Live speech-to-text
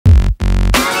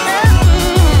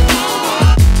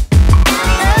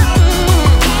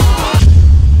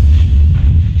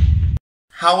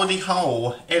Howdy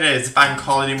ho! It is Bank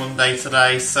Holiday Monday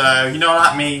today, so you know what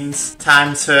that means.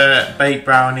 Time to bake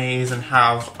brownies and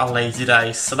have a lazy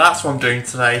day. So that's what I'm doing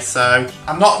today. So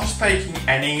I'm not just baking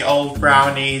any old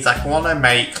brownies. I want to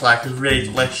make like a really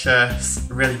delicious,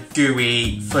 really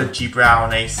gooey, fudgy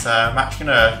brownie. So I'm actually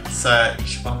going to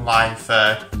search online for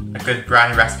a good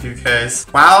brownie recipe because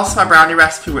whilst my brownie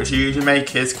recipe, which I usually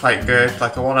make, is quite good,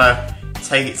 like I want to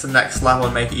take it to the next level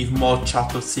and make it even more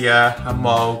chocolatier and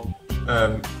more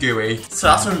gooey. So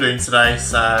that's what I'm doing today,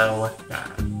 so yeah.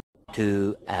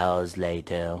 2 hours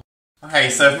later. Okay,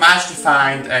 so I've managed to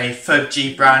find a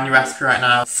fudgy brownie recipe right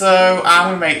now. So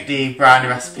I'm going to make the brownie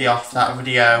recipe off that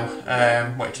video,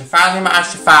 which I finally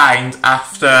managed to find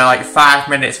after like 5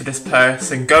 minutes of this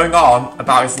person going on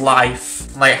about his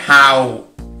life, like how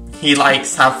he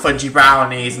likes to have fudgy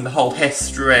brownies and the whole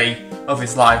history of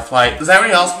his life. Like, does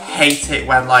anyone else hate it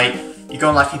when like you go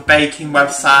on like a baking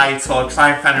website or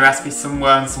try and find a recipe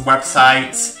somewhere on some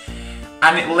website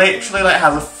and it literally like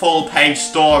has a full page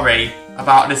story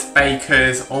about this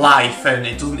baker's life and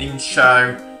it doesn't even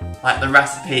show like the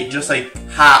recipe, it just like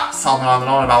harps on and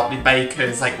on about the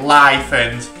baker's like life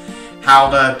and how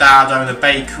the dad owned a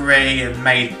bakery and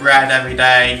made bread every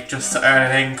day just to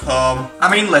earn an income. I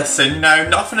mean, listen, you know,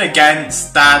 nothing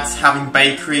against dads having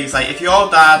bakeries. Like, if your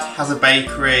dad has a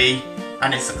bakery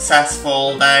and it's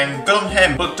successful, then good on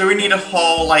him. But do we need a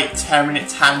whole like 10-minute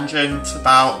tangent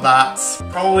about that?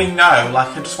 Probably no.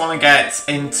 Like, I just want to get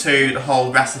into the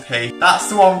whole recipe. That's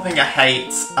the one thing I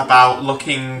hate about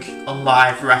looking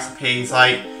online for recipes.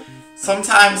 Like,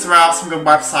 sometimes there are some good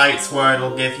websites where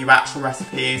it'll give you actual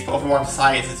recipes, but other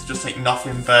websites it's just like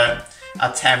nothing but a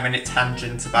 10-minute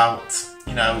tangent about,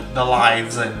 you know, the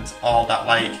lives and all that.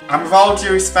 Like, and with all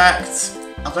due respect,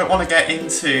 I don't want to get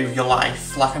into your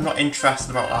life. Like, I'm not interested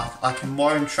about that. Like, I'm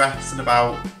more interested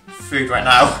about food right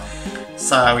now.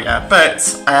 So yeah,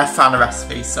 but I have found a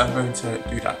recipe, so I'm going to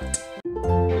do that.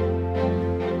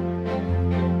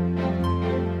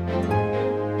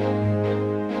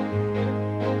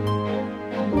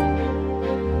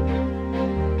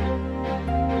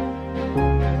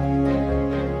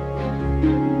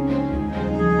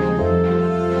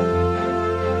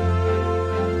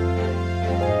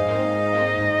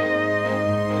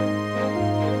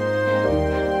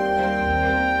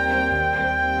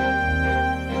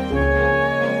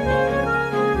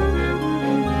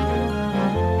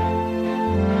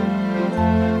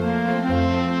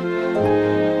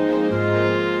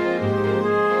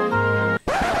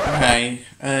 Okay,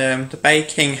 the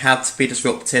baking had to be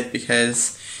disrupted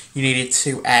because you needed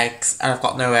 2 eggs and I've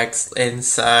got no eggs in,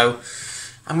 so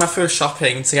I'm going to go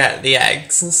shopping to get the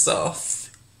eggs and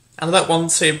stuff. And I don't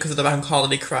want to because of the bank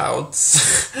holiday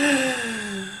crowds.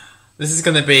 This is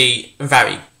going to be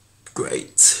very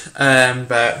great,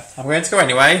 but I'm going to go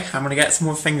anyway. I'm going to get some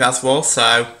more things as well,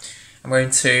 so I'm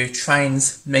going to try and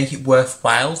make it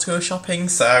worthwhile to go shopping,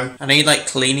 so I need like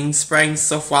cleaning spray and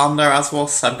stuff while I'm there as well,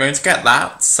 so I'm going to get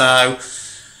that, so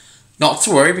not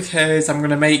to worry because I'm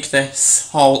going to make this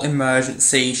whole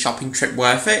emergency shopping trip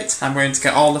worth it. I'm going to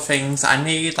get all the things I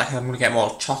need, like I'm going to get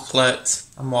more chocolate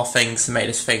and more things to make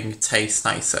this thing taste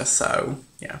nicer, so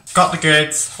yeah. Got the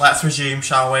goods, let's resume,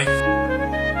 shall we?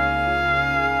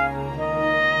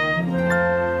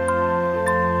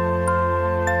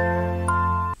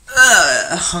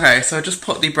 Okay, so I just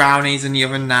put the brownies in the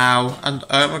oven now, and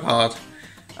oh my god,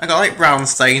 I got like brown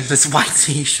stains with this white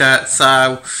t-shirt,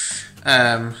 so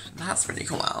that's pretty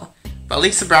cool. But at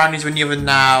least the brownies are in the oven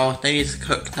now. They need to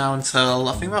cook now until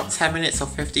I think about 10 minutes or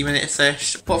 15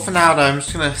 minutes-ish. But for now though, I'm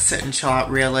just gonna sit and chill out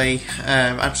really.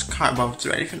 I just can't bother to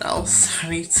do anything else. I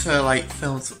need to like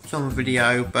film a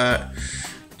video, but I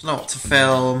don't know what to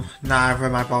film. Neither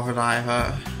am I bothered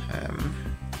either.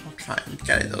 Try and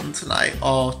get it done tonight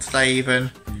or today even.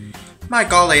 My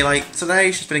golly, like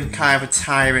today's just been kind of a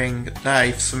tiring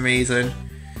day for some reason.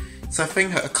 So I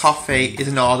think a coffee is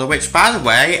in order, which by the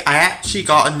way, I actually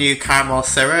got a new caramel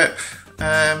syrup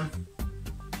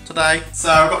today.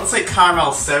 So I got this like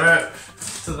caramel syrup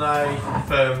today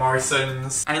for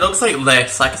Morrison's. And it looks like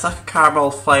this, like it's like a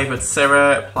caramel flavoured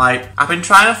syrup. Like, I've been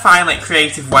trying to find like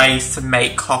creative ways to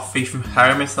make coffee from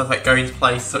home instead of like going to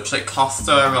places such like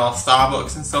Costa or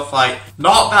Starbucks and stuff. Like,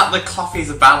 not that the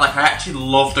coffees are bad, like I actually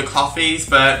love the coffees,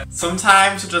 but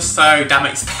sometimes they're just so damn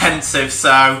expensive,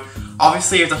 so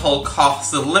obviously with the whole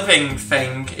cost of living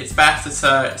thing, it's better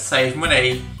to save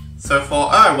money. So I thought,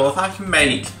 oh, well if I can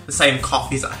make the same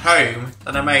coffees at home,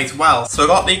 then I may as well. So I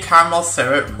got the caramel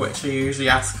syrup, which I usually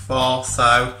ask for,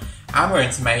 so I'm going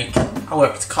to make a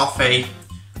whipped coffee,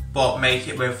 but make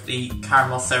it with the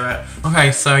caramel syrup.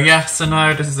 Okay, so yes, I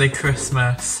know this is a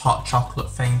Christmas hot chocolate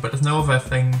thing, but there's no other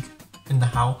thing in the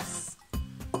house.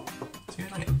 Do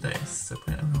it like this, so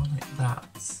put it around like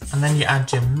that. And then you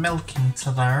add your milk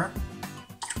into there.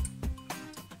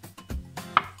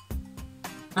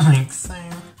 Like so.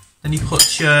 Then you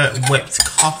put your whipped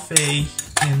coffee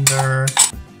in there.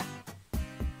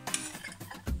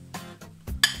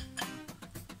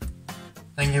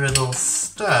 Then give it a little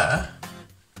stir.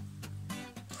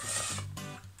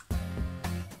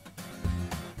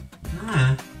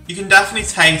 You can definitely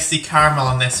taste the caramel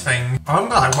on this thing. Oh my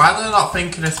god, why did I not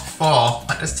think of this before?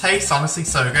 Like, this tastes honestly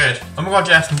so good. Oh my god,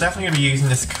 Jess, I'm definitely going to be using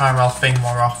this caramel thing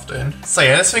more often. So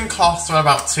yeah, this thing costs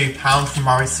about £2 from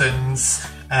Morrison's.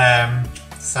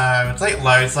 So it's like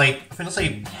loads, like, I think it's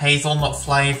like hazelnut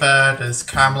flavour, there's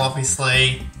caramel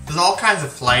obviously. There's all kinds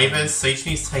of flavours, so you just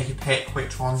need to take your pick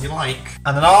which ones you like.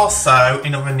 And then also,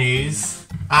 in other news,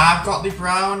 I've got the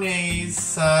brownies,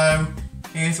 so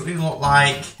here's what they look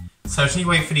like. So I just need to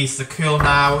wait for these to cool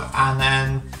now, and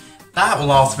then that will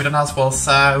also be done as well.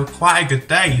 So quite a good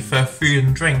day for food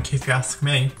and drink, if you ask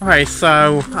me. Okay,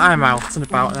 so I'm out and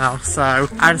about now. So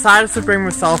I decided to bring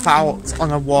myself out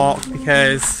on a walk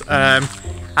because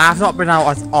I've not been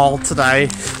out at all today.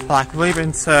 Like, I've really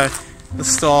been to the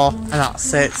store and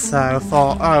that's it. So I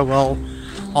thought, oh well,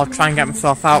 I'll try and get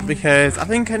myself out because I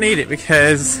think I need it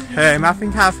because I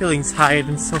think I'm feeling tired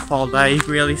and stuff all day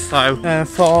really, so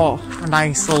for a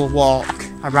nice little walk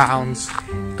around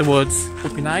the woods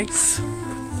would be nice.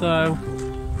 So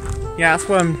yeah, that's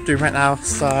what I'm doing right now,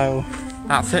 so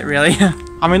that's it really.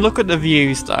 I mean, look at the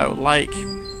views though, like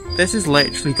this is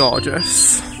literally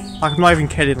gorgeous. Like, I'm not even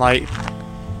kidding, like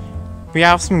we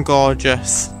have some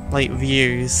gorgeous like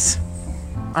views.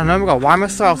 And oh my god, why am I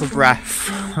so out of breath?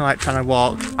 Like trying to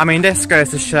walk. I mean, this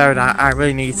goes to show that I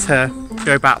really need to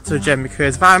go back to the gym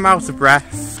because if I'm out of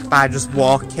breath by just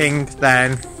walking,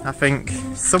 then I think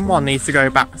someone needs to go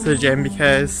back to the gym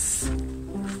because,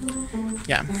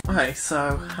 yeah. Okay,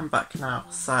 so I'm back now.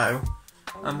 So,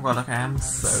 oh my god, okay, I'm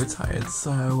so tired.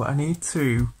 So I need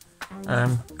to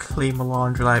clean my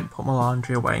laundry, like put my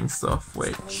laundry away and stuff,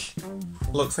 which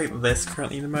looks like this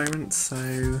currently in the moment.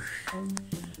 So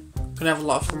gonna have a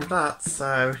lot of fun with that,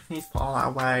 so I need to put all that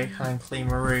away and then clean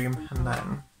my room, and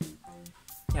then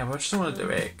yeah, but I just want to do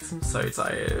it because I'm so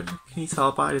tired. Can you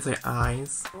tell by these like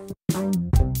eyes?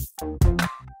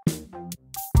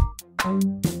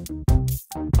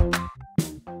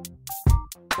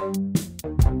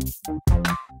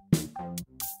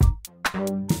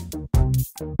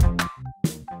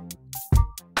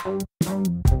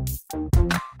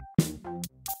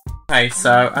 Okay,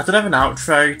 so I did have an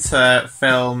outro to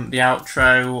film the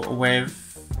outro with,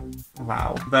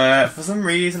 wow, but for some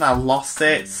reason I lost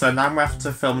it, so now I'm going to have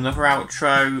to film another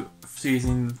outro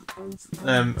using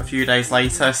a few days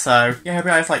later. So yeah, I hope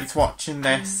you guys liked watching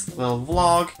this little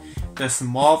vlog. There's some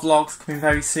more vlogs coming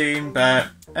very soon, but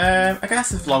I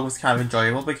guess this vlog was kind of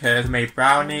enjoyable because I made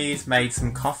brownies, made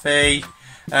some coffee,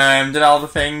 did all the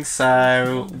things,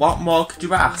 so what more could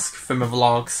you ask from a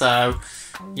vlog? So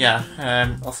yeah,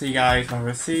 I'll see you guys when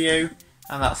I see you,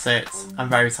 and that's it. I'm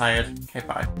very tired. Okay,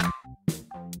 bye.